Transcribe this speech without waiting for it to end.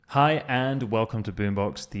Hi and welcome to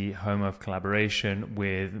Boombox, the home of collaboration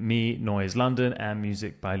with me, Noise London, and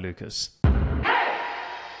music by Lucas.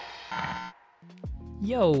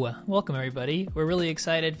 Yo, welcome everybody. We're really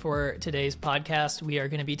excited for today's podcast. We are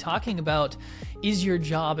going to be talking about, is your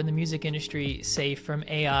job in the music industry safe from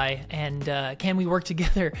AI, and can we work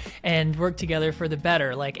together for the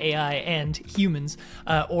better, like AI and humans,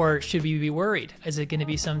 or should we be worried? Is it going to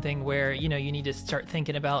be something where, you need to start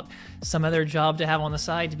thinking about some other job to have on the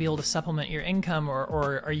side to be able to supplement your income,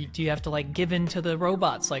 or do you have to give in to the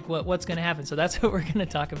robots? What's going to happen? So that's what we're going to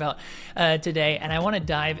talk about today, and I want to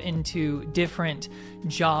dive into different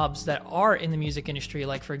jobs that are in the music industry,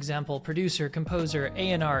 like for example, producer, composer,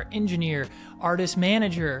 A&R, engineer, artist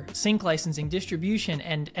manager, sync licensing, distribution,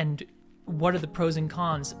 and what are the pros and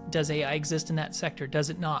cons? Does AI exist in that sector? Does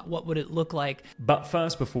it not? What would it look like? But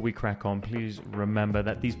first, before we crack on, please remember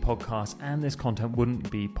that these podcasts and this content wouldn't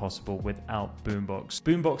be possible without Boombox.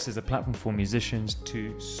 Boombox is a platform for musicians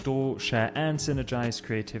to store, share, and synergize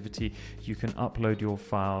creativity. You can upload your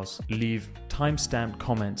files, leave timestamped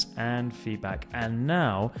comments and feedback, and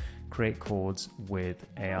now create chords with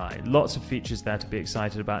AI. Lots of features there to be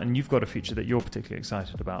excited about, and you've got a feature that you're particularly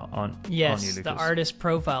excited about, aren't you, Lucas? The artist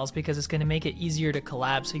profiles, because it's going to make it easier to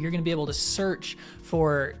collab. So you're going to be able to search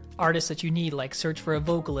for artists that you need, like search for a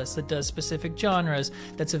vocalist that does specific genres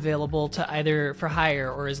that's available to either for hire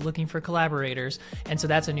or is looking for collaborators. And so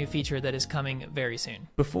that's a new feature that is coming very soon.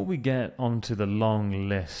 Before we get onto the long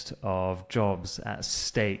list of jobs at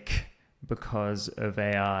stake because of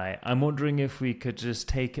AI, I'm wondering if we could just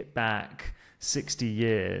take it back 60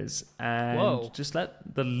 years and just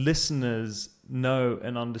let the listeners know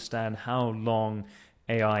and understand how long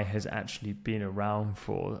AI has actually been around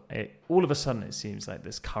for. All of a sudden, it seems like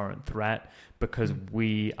this current threat because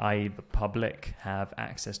we, i.e. the public, have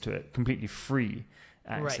access to it, completely free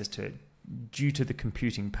access to it, due to the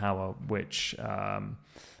computing power which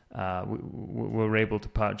we're able to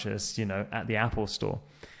purchase, at the Apple Store.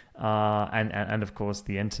 And of course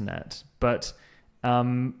the internet. But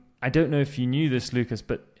I don't know if you knew this, Lucas,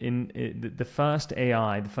 but the first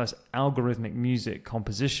AI, the first algorithmic music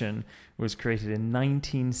composition was created in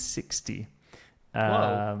 1960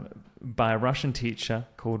 by a Russian teacher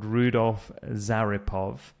called Rudolf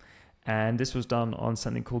Zaripov. And this was done on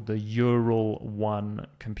something called the Ural 1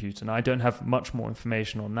 computer. And I don't have much more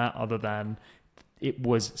information on that other than it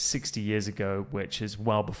was 60 years ago, which is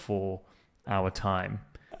well before our time.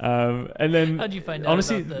 And then, how'd you find out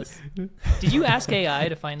about this? Did you ask AI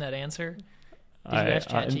to find that answer? Did you ask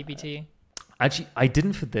ChatGPT? Actually, I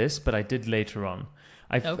didn't for this, but I did later on.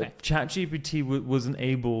 ChatGPT wasn't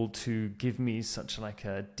able to give me such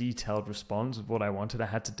a detailed response of what I wanted. I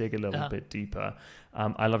had to dig a little bit deeper.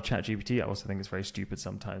 I love ChatGPT. I also think it's very stupid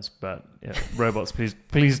sometimes, but robots,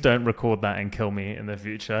 please don't record that and kill me in the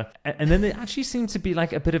future. And then there actually seemed to be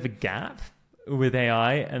a bit of a gap with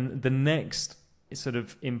AI, and the next sort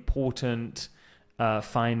of important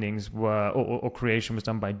findings were, or creation was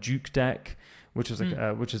done by JukeDeck, which is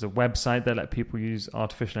which is a website that let people use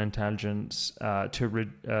artificial intelligence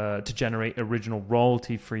to generate original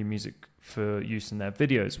royalty-free music for use in their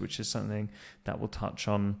videos, which is something that we'll touch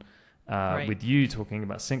on with you talking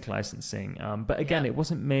about sync licensing. But again, it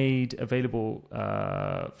wasn't made available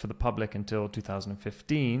for the public until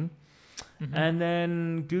 2015. Mm-hmm. And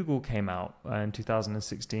then Google came out in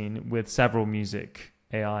 2016 with several music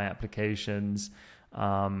AI applications,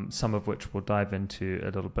 some of which we'll dive into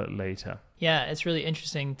a little bit later. Yeah, it's really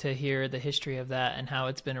interesting to hear the history of that and how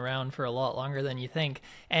it's been around for a lot longer than you think.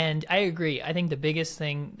 And I agree. I think the biggest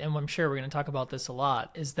thing, and I'm sure we're going to talk about this a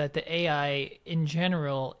lot, is that the AI in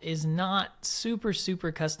general is not super,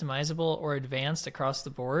 super customizable or advanced across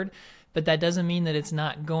the board. But that doesn't mean that it's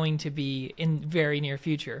not going to be in very near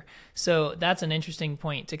future. So that's an interesting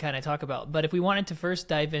point to kind of talk about. But if we wanted to first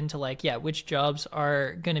dive into which jobs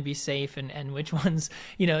are going to be safe and which ones,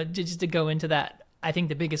 just to go into that, I think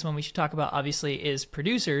the biggest one we should talk about, obviously, is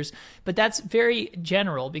producers, but that's very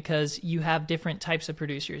general because you have different types of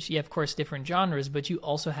producers. You have, of course, different genres, but you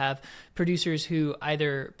also have producers who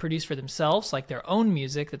either produce for themselves, like their own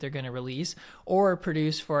music that they're going to release, or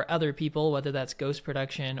produce for other people, whether that's ghost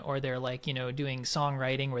production or they're doing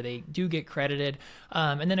songwriting where they do get credited.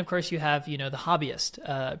 And then, of course, you have, the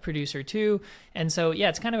hobbyist producer too. And so,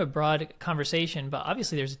 it's kind of a broad conversation, but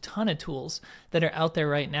obviously there's a ton of tools that are out there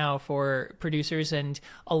right now for producers. And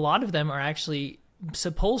a lot of them are actually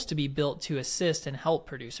supposed to be built to assist and help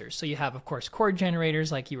producers. So you have, of course, chord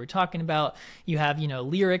generators like you were talking about. You have,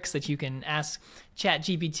 lyrics that you can ask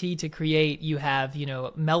ChatGPT to create. You have,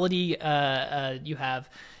 melody. You have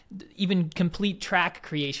even complete track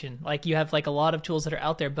creation. You have a lot of tools that are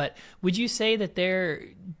out there. But would you say that they're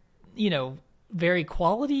very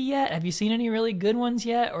quality yet? Have you seen any really good ones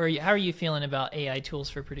yet? Or how are you feeling about AI tools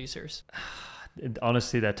for producers?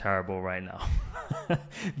 Honestly, they're terrible right now.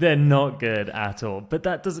 They're not good at all. But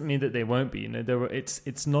that doesn't mean that they won't be.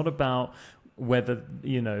 It's not about whether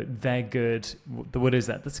they're good. What is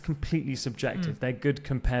that? That's completely subjective. They're good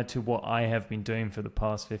compared to what I have been doing for the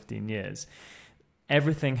past 15 years.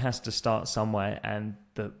 Everything has to start somewhere, and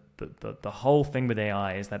the whole thing with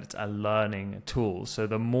AI is that it's a learning tool. So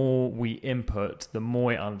the more we input, the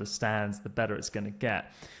more it understands, the better it's going to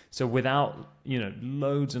get. So without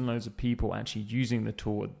loads and loads of people actually using the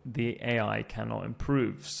tool, the AI cannot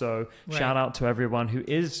improve. So shout out to everyone who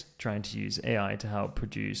is trying to use AI to help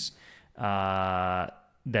produce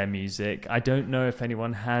their music. I don't know if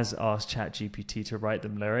anyone has asked ChatGPT to write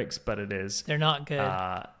them lyrics, but they're not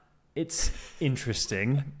good. It's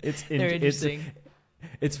interesting. They're interesting.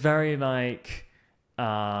 It's very like,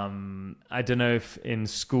 I don't know if in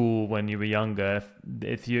school when you were younger,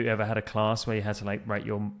 if you ever had a class where you had to like write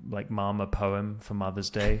your like mom a poem for Mother's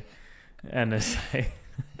Day, and it's like,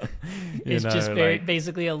 it's just very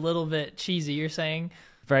basically a little bit cheesy. You're saying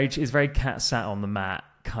it's very cat sat on the mat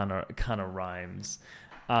kind of rhymes.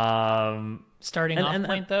 Starting off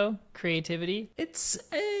point though, creativity. It's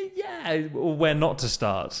where not to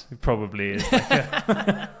start probably is.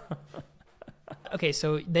 Like Okay,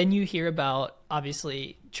 so then you hear about,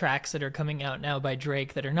 obviously, tracks that are coming out now by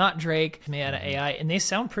Drake that are not Drake, made out of AI, and they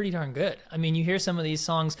sound pretty darn good. I mean, you hear some of these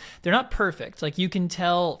songs, they're not perfect. Like, you can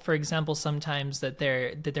tell, for example, sometimes that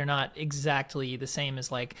they're not exactly the same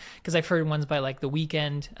as, like, because I've heard ones by, like, The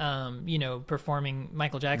Weeknd, performing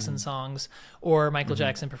Michael Jackson songs, or Michael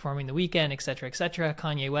Jackson performing The Weeknd, et cetera,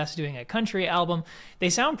 Kanye West doing a country album. They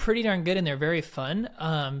sound pretty darn good, and they're very fun,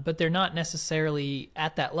 but they're not necessarily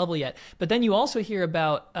at that level yet. But then you also hear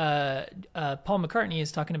about Paul McCartney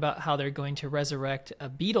is talking about how they're going to resurrect a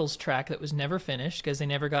Beatles track that was never finished because they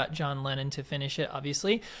never got John Lennon to finish it,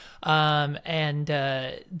 obviously. He's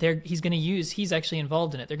actually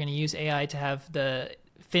involved in it. They're going to use AI to have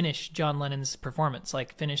finish John Lennon's performance,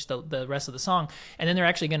 like finish the rest of the song. And then they're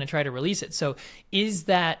actually going to try to release it. So is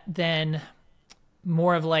that then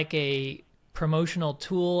more of like a promotional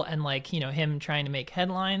tool and like, him trying to make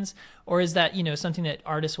headlines? Or is that, something that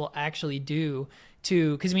artists will actually do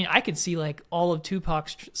to, because I could see like all of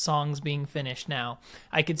Tupac's songs being finished now.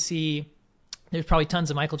 I could see there's probably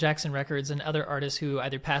tons of Michael Jackson records and other artists who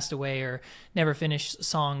either passed away or never finished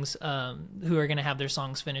songs who are going to have their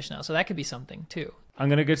songs finished now. So that could be something too. I'm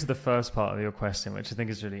going to go to the first part of your question, which I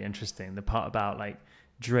think is really interesting. The part about like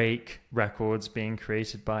Drake records being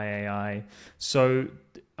created by AI. So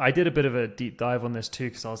I did a bit of a deep dive on this too,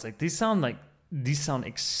 because I was like, these sound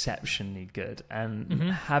exceptionally good, and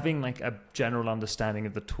having like a general understanding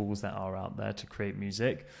of the tools that are out there to create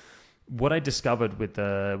music. What I discovered with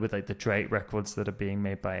the Drake records that are being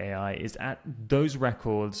made by AI is at those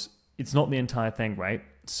records, it's not the entire thing, right?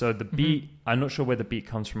 So the beat, I'm not sure where the beat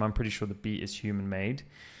comes from. I'm pretty sure the beat is human made.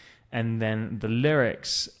 And then the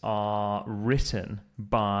lyrics are written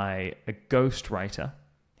by a ghostwriter.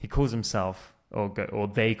 He calls himself, or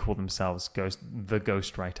they call themselves the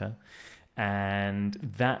ghostwriter. And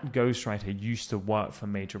that ghostwriter used to work for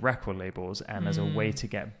major record labels, and as a way to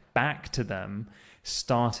get back to them,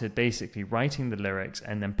 started basically writing the lyrics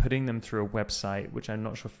and then putting them through a website, which I'm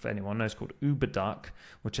not sure if anyone knows, called Uberduck,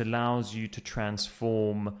 which allows you to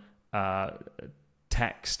transform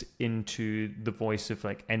text into the voice of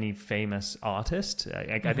like any famous artist.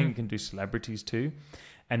 I think you can do celebrities too,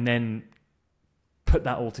 and then put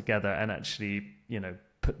that all together and actually,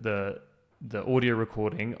 put the audio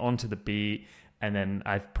recording onto the beat, and then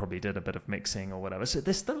I probably did a bit of mixing or whatever. So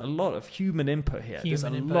there's still a lot of human input here.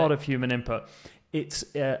 Lot of human input. It's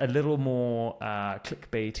a little more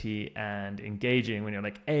clickbaity and engaging when you're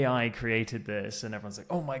like, AI created this, and everyone's like,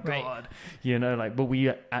 oh my God, but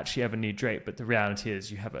we actually ever need Drake. But the reality is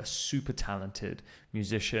you have a super talented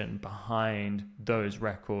musician behind those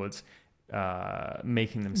records,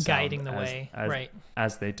 making them guiding the way,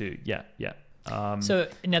 as they do. Yeah. So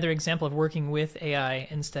another example of working with AI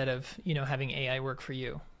instead of, having AI work for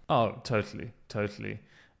you. Oh, totally.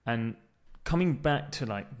 And coming back to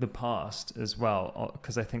like the past as well,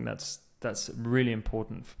 because I think that's really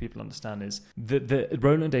important for people to understand, is the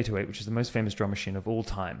Roland 808, which is the most famous drum machine of all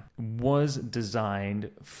time, was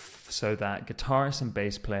designed so that guitarists and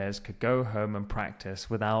bass players could go home and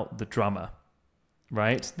practice without the drummer,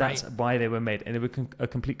 right? That's why they were made, and they were a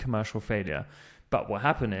complete commercial failure. But what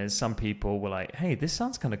happened is some people were like, hey, this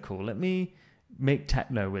sounds kind of cool. Let me make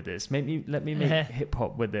techno with this. Let me make hip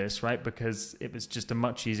hop with this, right? Because it was just a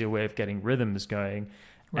much easier way of getting rhythms going.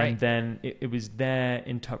 Right. And then it was their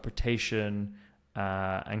interpretation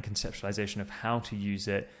and conceptualization of how to use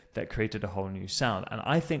it that created a whole new sound. And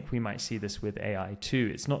I think we might see this with AI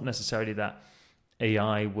too. It's not necessarily that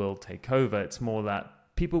AI will take over. It's more that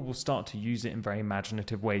people will start to use it in very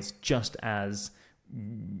imaginative ways, just as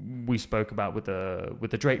we spoke about with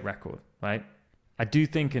the Drake record, right? I do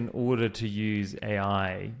think in order to use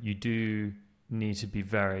AI, you do need to be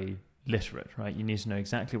very literate, right? You need to know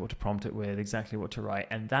exactly what to prompt it with, exactly what to write.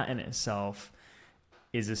 And that in itself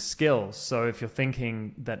is a skill. So if you're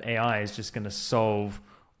thinking that AI is just going to solve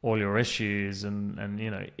all your issues and you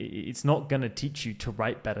know, it's not going to teach you to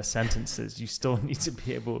write better sentences. You still need to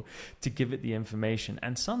be able to give it the information.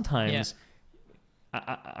 And sometimes,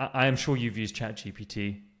 I am sure you've used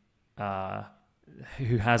ChatGPT,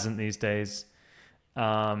 who hasn't these days?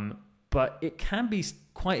 But it can be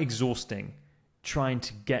quite exhausting trying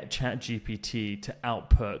to get ChatGPT to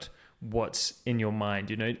output what's in your mind.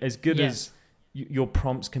 You know, as good as your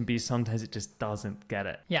prompts can be, sometimes it just doesn't get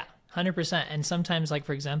it. Yeah, 100%. And sometimes, like,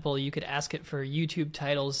 for example, you could ask it for YouTube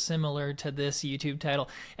titles similar to this YouTube title,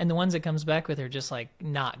 and the ones it comes back with are just, like,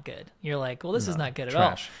 not good. You're like, well, this is not good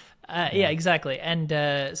trash. At all. Yeah, exactly. And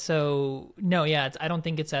I don't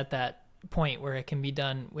think it's at that point where it can be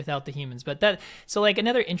done without the humans. But like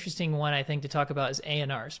another interesting one I think to talk about is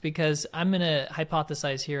A&Rs, because I'm going to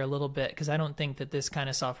hypothesize here a little bit, because I don't think that this kind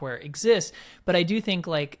of software exists, but I do think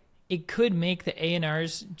like it could make the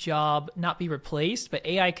A&R's job not be replaced, but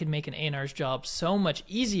AI could make an A&R's job so much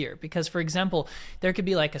easier. Because, for example, there could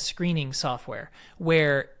be like a screening software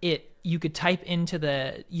where you could type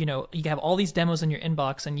into you could have all these demos in your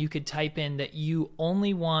inbox, and you could type in that you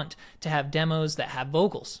only want to have demos that have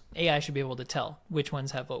vocals. AI should be able to tell which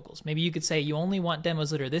ones have vocals. Maybe you could say you only want demos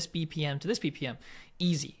that are this BPM to this BPM.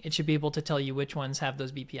 Easy. It should be able to tell you which ones have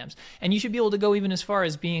those BPMs. And you should be able to go even as far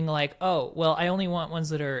as being like, oh, well, I only want ones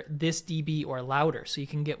that are this dB or louder, so you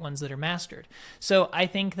can get ones that are mastered. So I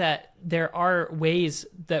think that there are ways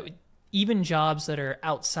that even jobs that are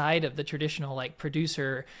outside of the traditional like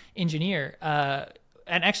producer engineer, and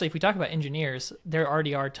actually if we talk about engineers, there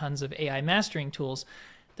already are tons of AI mastering tools.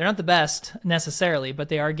 They're not the best necessarily, but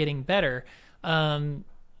they are getting better.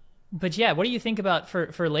 But yeah, what do you think about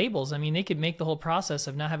for labels? I mean, they could make the whole process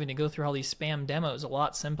of not having to go through all these spam demos a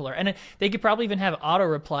lot simpler. And they could probably even have auto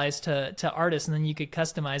replies to artists, and then you could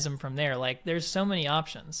customize them from there. Like, there's so many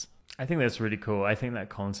options. I think that's really cool. I think that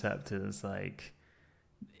concept is like,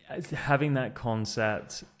 having that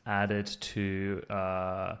concept added to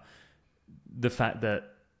the fact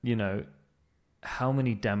that, you know, how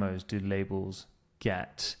many demos do labels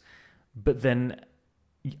get? But then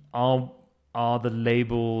are the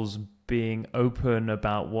labels being open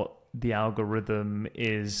about what the algorithm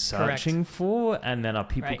is searching for? And then are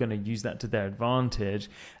people going to use that to their advantage?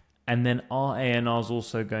 And then are A&Rs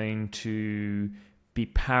also going to be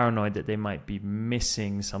paranoid that they might be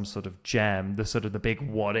missing some sort of gem, the big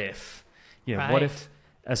what if? You know, what if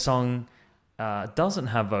a song doesn't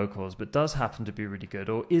have vocals but does happen to be really good,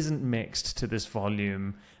 or isn't mixed to this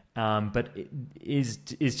volume, but it is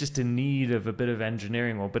just in need of a bit of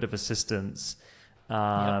engineering or a bit of assistance.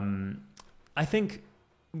 I think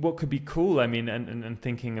what could be cool, I mean, and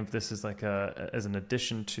thinking of this as like as an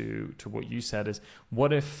addition to what you said, is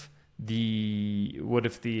what if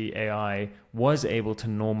the AI was able to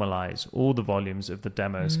normalize all the volumes of the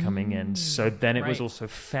demos coming in, so then it was also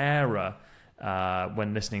fairer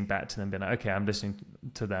when listening back to them, being like, okay, I'm listening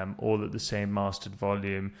to them all at the same mastered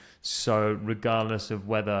volume, so regardless of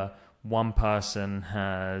whether one person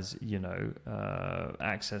has, you know,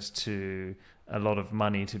 access to a lot of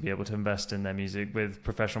money to be able to invest in their music with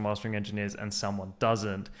professional mastering engineers and someone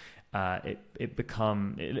doesn't,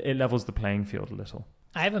 it levels the playing field a little.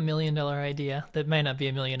 I have $1 million idea that might not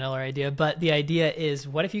be $1 million idea, but the idea is,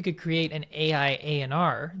 what if you could create an AI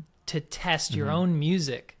A&R to test your own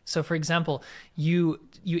music? So, for example, you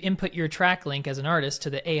input your track link as an artist to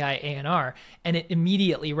the AI A&R, and it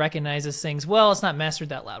immediately recognizes things. Well, it's not mastered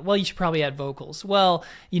that loud. Well, you should probably add vocals. Well,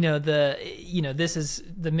 this is,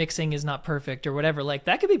 the mixing is not perfect, or whatever. Like,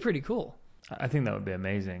 that could be pretty cool. I think that would be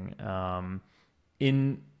amazing.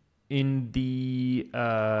 In the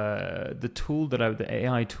tool the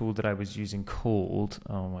AI tool that I was using called,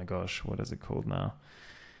 oh my gosh, what is it called now?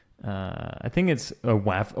 I think it's a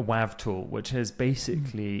WAV tool, which is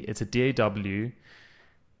basically, it's a DAW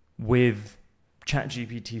with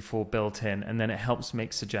ChatGPT 4 built in, and then it helps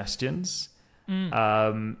make suggestions.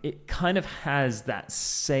 It kind of has that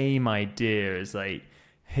same idea as like,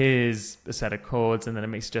 here's a set of chords, and then it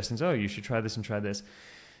makes suggestions. Oh, you should try this and try this.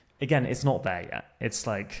 Again, it's not there yet. It's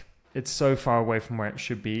like, it's so far away from where it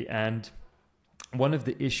should be. And one of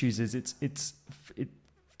the issues is it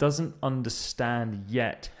doesn't understand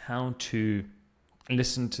yet how to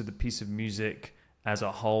listen to the piece of music as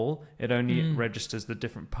a whole. It only registers the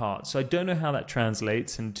different parts. So I don't know how that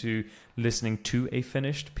translates into listening to a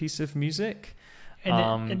finished piece of music.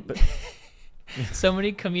 But so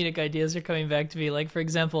many comedic ideas are coming back to me. Like, for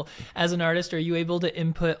example, as an artist, are you able to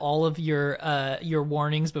input all of your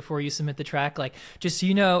warnings before you submit the track? Like, just so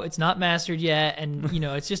you know, it's not mastered yet, and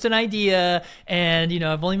it's just an idea, and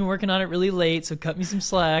I've only been working on it really late, so cut me some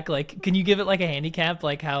slack. Like, can you give it like a handicap,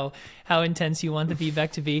 like how intense you want the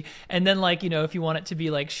feedback to be? And then like, if you want it to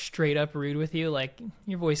be like straight up rude with you, like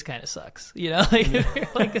your voice kind of sucks, like if you're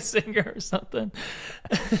like a singer or something.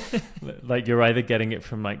 Like you're either getting it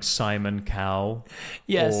from like Simon Cowell,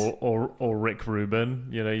 yes, or Rick Rubin.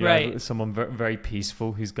 You right. have someone very, very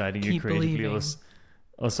peaceful who's guiding you creatively,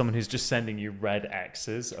 or someone who's just sending you red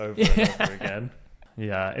X's over and over again.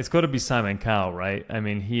 Yeah, it's got to be Simon Cowell, right? I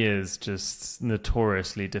mean, he is just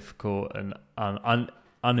notoriously difficult and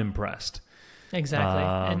unimpressed. Exactly.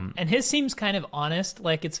 And his seems kind of honest.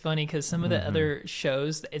 Like, it's funny because some of the other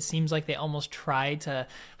shows, it seems like they almost try to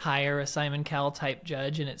hire a Simon Cowell type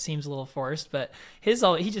judge, and it seems a little forced, but he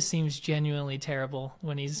just seems genuinely terrible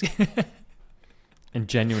when he's and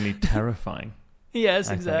genuinely terrifying. Yes,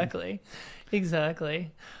 exactly.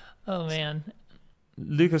 Oh man.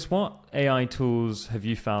 Lucas, what AI tools have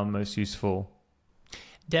you found most useful?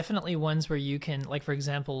 Definitely ones where you can, like, for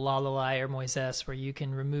example, Lalala or Moises, where you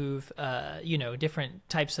can remove, different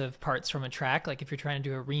types of parts from a track. Like if you're trying to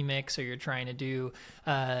do a remix or you're trying to do,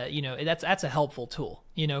 that's a helpful tool,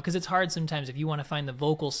 because it's hard sometimes if you want to find the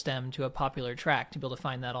vocal stem to a popular track to be able to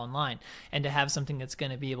find that online, and to have something that's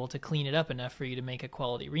going to be able to clean it up enough for you to make a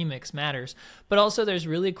quality remix matters. But also there's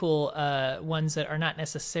really cool ones that are not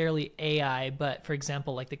necessarily AI, but for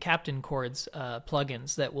example, like the Captain Chords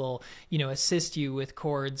plugins that will, assist you with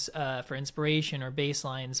chords for inspiration or bass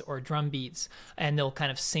lines or drum beats, and they'll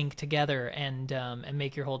kind of sync together and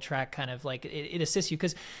make your whole track kind of like it assists you.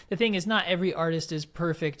 Because the thing is, not every artist is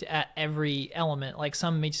perfect at every element. Like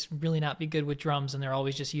some may just really not be good with drums, and they're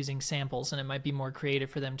always just using samples, and it might be more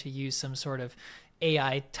creative for them to use some sort of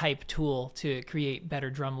AI type tool to create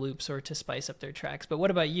better drum loops or to spice up their tracks. But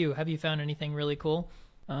what about you? Have you found anything really cool?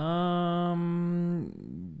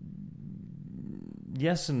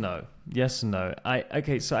 Yes and no.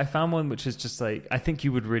 So I found one which is just like, I think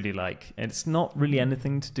you would really like, and it's not really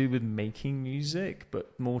anything to do with making music,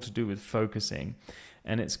 but more to do with focusing.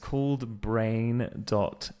 And it's called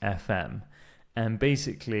brain.fm. And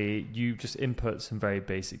basically you just input some very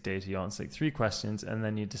basic data. You answer like 3 questions, and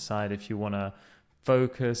then you decide if you want to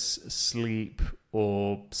focus, sleep,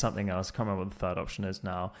 or something else. I can't remember what the third option is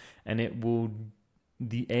now. And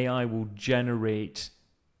the AI will generate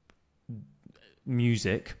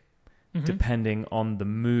music depending on the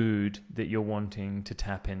mood that you're wanting to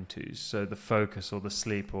tap into, so the focus or the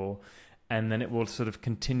sleep, and then it will sort of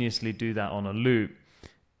continuously do that on a loop,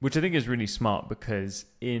 which I think is really smart, because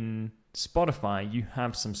in Spotify you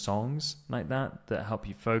have some songs like that help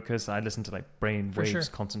you focus. I listen to like Brain Waves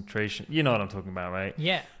Concentration, you know what I'm talking about, right?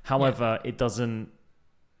 Yeah. However, it doesn't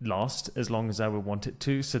last as long as I would want it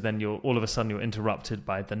to, so then all of a sudden you're interrupted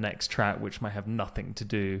by the next track, which might have nothing to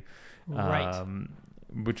do,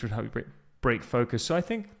 which would help you break focus. So I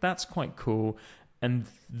think that's quite cool, and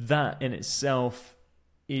that in itself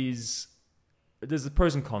there's the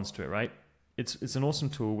pros and cons to it, right? It's an awesome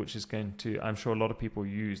tool which is going to, I'm sure a lot of people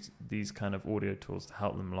use these kind of audio tools to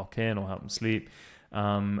help them lock in or help them sleep,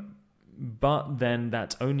 but then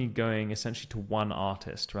that's only going essentially to one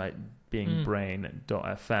artist, right, being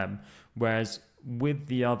brain.fm, whereas with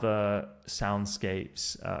the other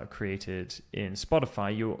soundscapes created in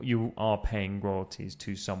Spotify, you are paying royalties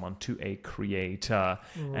to someone, to a creator,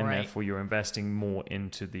 and therefore you're investing more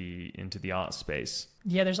into the art space.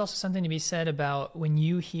 Yeah, there's also something to be said about when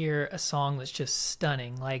you hear a song that's just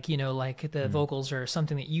stunning, like, like the vocals or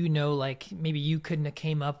something that like maybe you couldn't have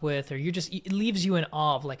came up with, or it leaves you in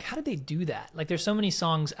awe of like, how did they do that? Like there's so many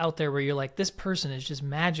songs out there where you're like, this person is just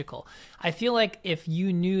magical. I feel like if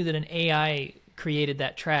you knew that an AI created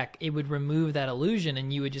that track, it would remove that illusion,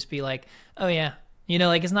 and you would just be like, oh yeah,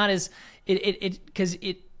 like it's not as because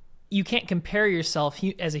you can't compare yourself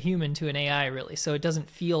as a human to an AI really, so it doesn't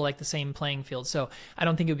feel like the same playing field. So I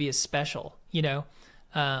don't think it would be as special. Do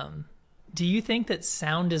you think that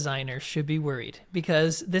sound designers should be worried?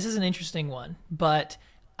 Because this is an interesting one, but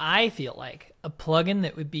I feel like a plugin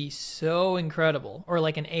that would be so incredible, or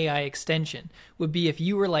like an AI extension, would be if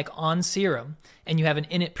you were like on Serum and you have an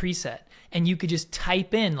init preset, and you could just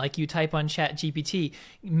type in, like you type on ChatGPT,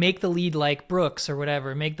 make the lead like Brooks or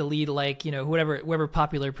whatever, make the lead like, whoever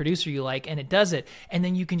popular producer you like, and it does it. And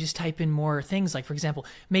then you can just type in more things, like, for example,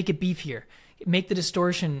 make it beefier, make the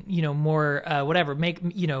distortion, more, whatever, do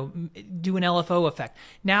an LFO effect.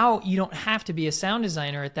 Now you don't have to be a sound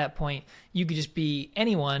designer at that point. You could just be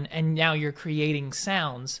anyone, and now you're creating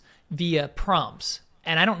sounds via prompts.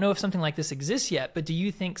 And I don't know if something like this exists yet, but do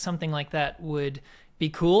you think something like that would be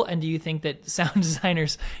cool? And do you think that sound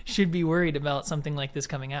designers should be worried about something like this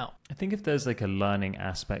coming out? I think if there's like a learning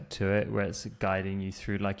aspect to it where it's guiding you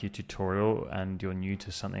through like your tutorial and you're new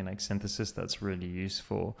to something like synthesis, that's really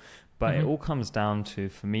useful. But it all comes down to,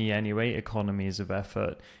 for me anyway, economies of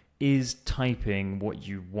effort. Is typing what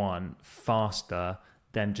you want faster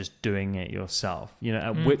than just doing it yourself?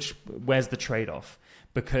 Where's the trade-off?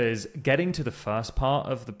 Because getting to the first part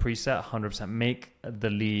of the preset, 100%, make the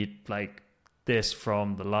lead like this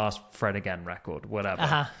from the last Fred Again record,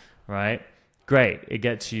 whatever, right? Great. It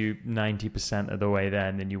gets you 90% of the way there,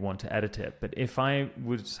 and then you want to edit it. But if I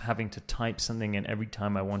was having to type something in every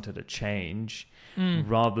time I wanted a change,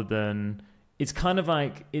 rather than, it's kind of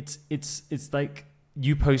like, it's like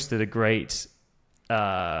you posted a great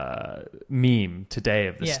meme today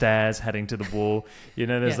of the stairs heading to the wall.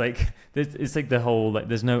 There's it's like the whole, like,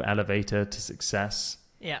 there's no elevator to success.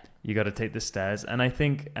 Yeah. You got to take the stairs. And I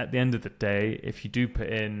think at the end of the day, if you do put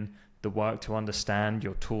in the work to understand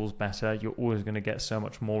your tools better, you're always going to get so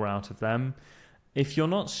much more out of them. If you're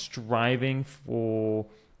not striving for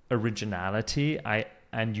originality,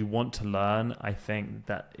 and you want to learn, I think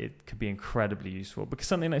that it could be incredibly useful, because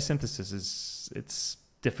something like synthesis it's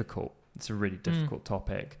difficult. It's a really difficult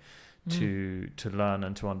topic to learn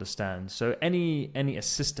and to understand. So any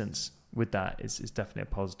assistance with that is definitely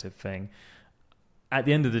a positive thing. At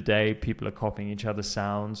the end of the day, people are copying each other's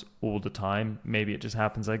sounds all the time. Maybe it just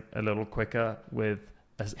happens like a little quicker with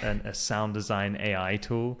a sound design AI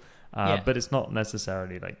tool, but it's not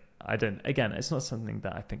necessarily like, it's not something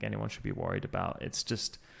that I think anyone should be worried about. It's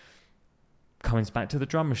just coming back to the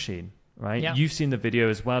drum machine, right? Yeah. You've seen the video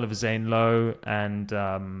as well of Zane Lowe and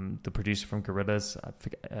the producer from Gorillaz.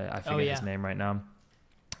 I forget his name right now.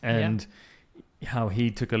 And how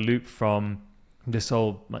he took a loop from this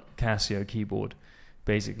old like Casio keyboard,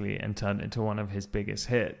 basically, and turned it into one of his biggest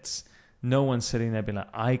hits. No one's sitting there being like,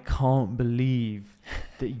 I can't believe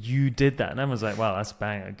that you did that. And everyone's like, wow, that's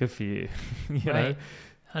banger. Good for you. you know?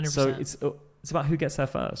 100%. So it's about who gets there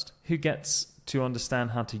first, who gets to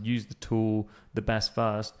understand how to use the tool the best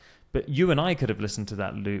first. But you and I could have listened to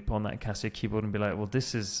that loop on that Casio keyboard and be like, well,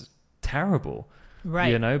 this is terrible.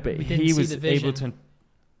 Right. But he was able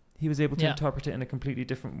to interpret it in a completely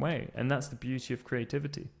different way. And that's the beauty of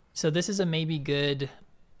creativity. So this is a maybe good,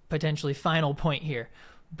 potentially final point here.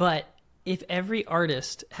 But if every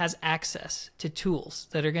artist has access to tools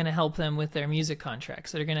that are going to help them with their music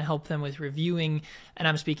contracts, that are going to help them with reviewing, and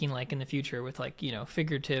I'm speaking like in the future with like,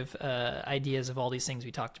 figurative ideas of all these things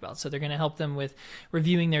we talked about. So they're going to help them with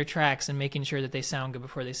reviewing their tracks and making sure that they sound good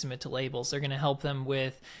before they submit to labels. They're going to help them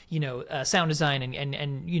with, sound design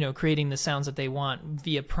and creating the sounds that they want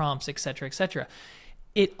via prompts, et cetera, et cetera.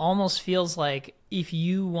 It almost feels like if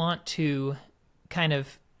you want to kind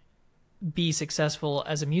of be successful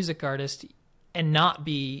as a music artist and not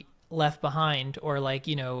be left behind or like,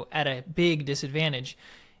 at a big disadvantage,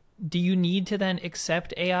 do you need to then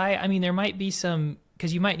accept AI? I mean, there might be some,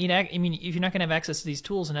 because you might need, if you're not going to have access to these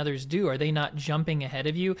tools and others do, are they not jumping ahead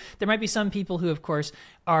of you? There might be some people who, of course,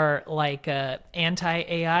 are like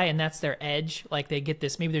anti-AI, and that's their edge. Like they get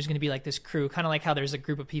this, maybe there's going to be like this crew, kind of like how there's a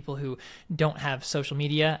group of people who don't have social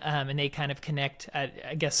media and they kind of connect,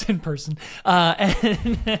 I guess, in person.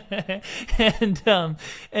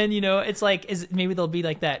 It's like, maybe there'll be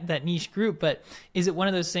like that niche group, but is it one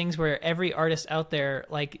of those things where every artist out there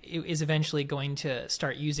like is eventually going to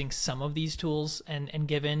start using some of these tools and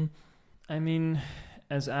give in? I mean,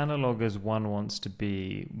 as analog as one wants to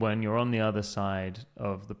be, when you're on the other side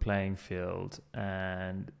of the playing field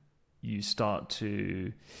and you start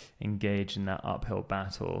to engage in that uphill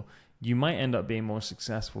battle, you might end up being more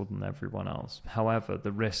successful than everyone else. However,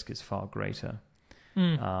 the risk is far greater.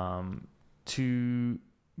 To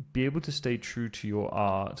be able to stay true to your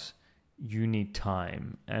art, you need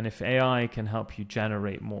time. And if AI can help you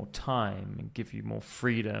generate more time and give you more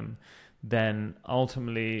freedom, then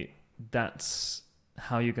ultimately that's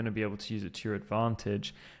how you're going to be able to use it to your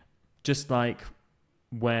advantage. Just like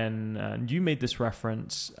when you made this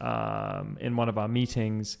reference in one of our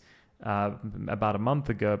meetings about a month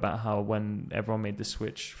ago, about how when everyone made the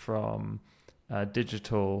switch from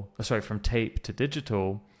from tape to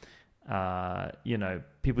digital,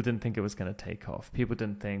 people didn't think it was going to take off. People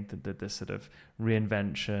didn't think that this sort of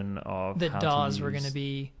reinvention of the DAWs were going to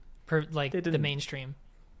be the mainstream.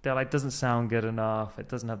 They're like, doesn't sound good enough. It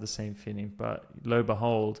doesn't have the same feeling. But lo and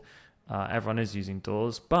behold, everyone is using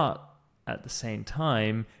DAWs. But at the same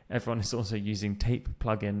time, everyone is also using tape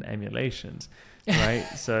plugin emulations, right?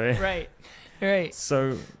 So right.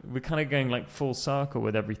 So we're kind of going like full circle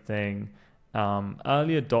with everything.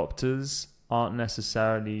 Early adopters aren't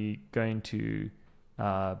necessarily going to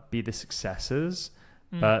be the successors,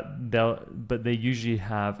 but they usually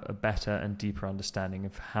have a better and deeper understanding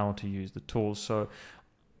of how to use the tools. So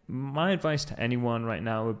my advice to anyone right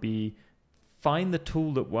now would be, find the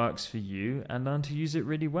tool that works for you and learn to use it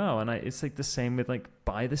really well. And it's like the same with like,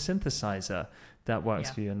 buy the synthesizer that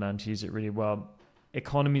works for you and learn to use it really well.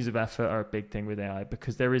 Economies of effort are a big thing with AI,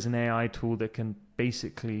 because there is an AI tool that can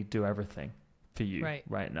basically do everything for you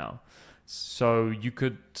right now. So you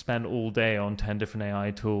could spend all day on 10 different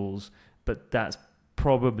AI tools, but that's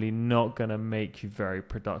probably not going to make you very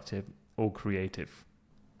productive or creative.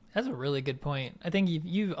 That's a really good point. I think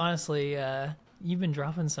you've honestly, you've been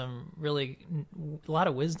dropping a lot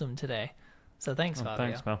of wisdom today. So thanks, Fabio.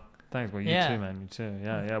 Thanks, Mel. Thanks. Well, you too, man. You too.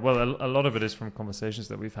 Yeah. Well, a lot of it is from conversations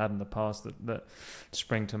that we've had in the past that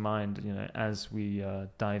spring to mind, as we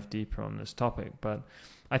dive deeper on this topic. But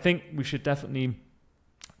I think we should definitely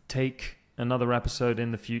take another episode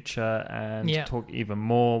in the future and talk even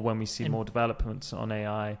more when we see more developments on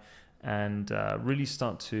AI, and really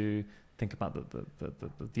start to think about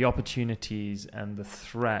the opportunities and the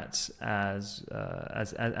threats as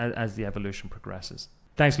the evolution progresses.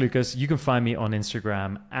 Thanks, Lucas. You can find me on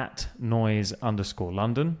Instagram at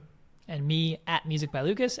noise_London. And me at Music by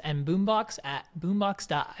Lucas, and Boombox at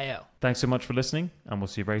boombox.io. Thanks so much for listening, and we'll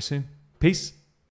see you very soon. Peace.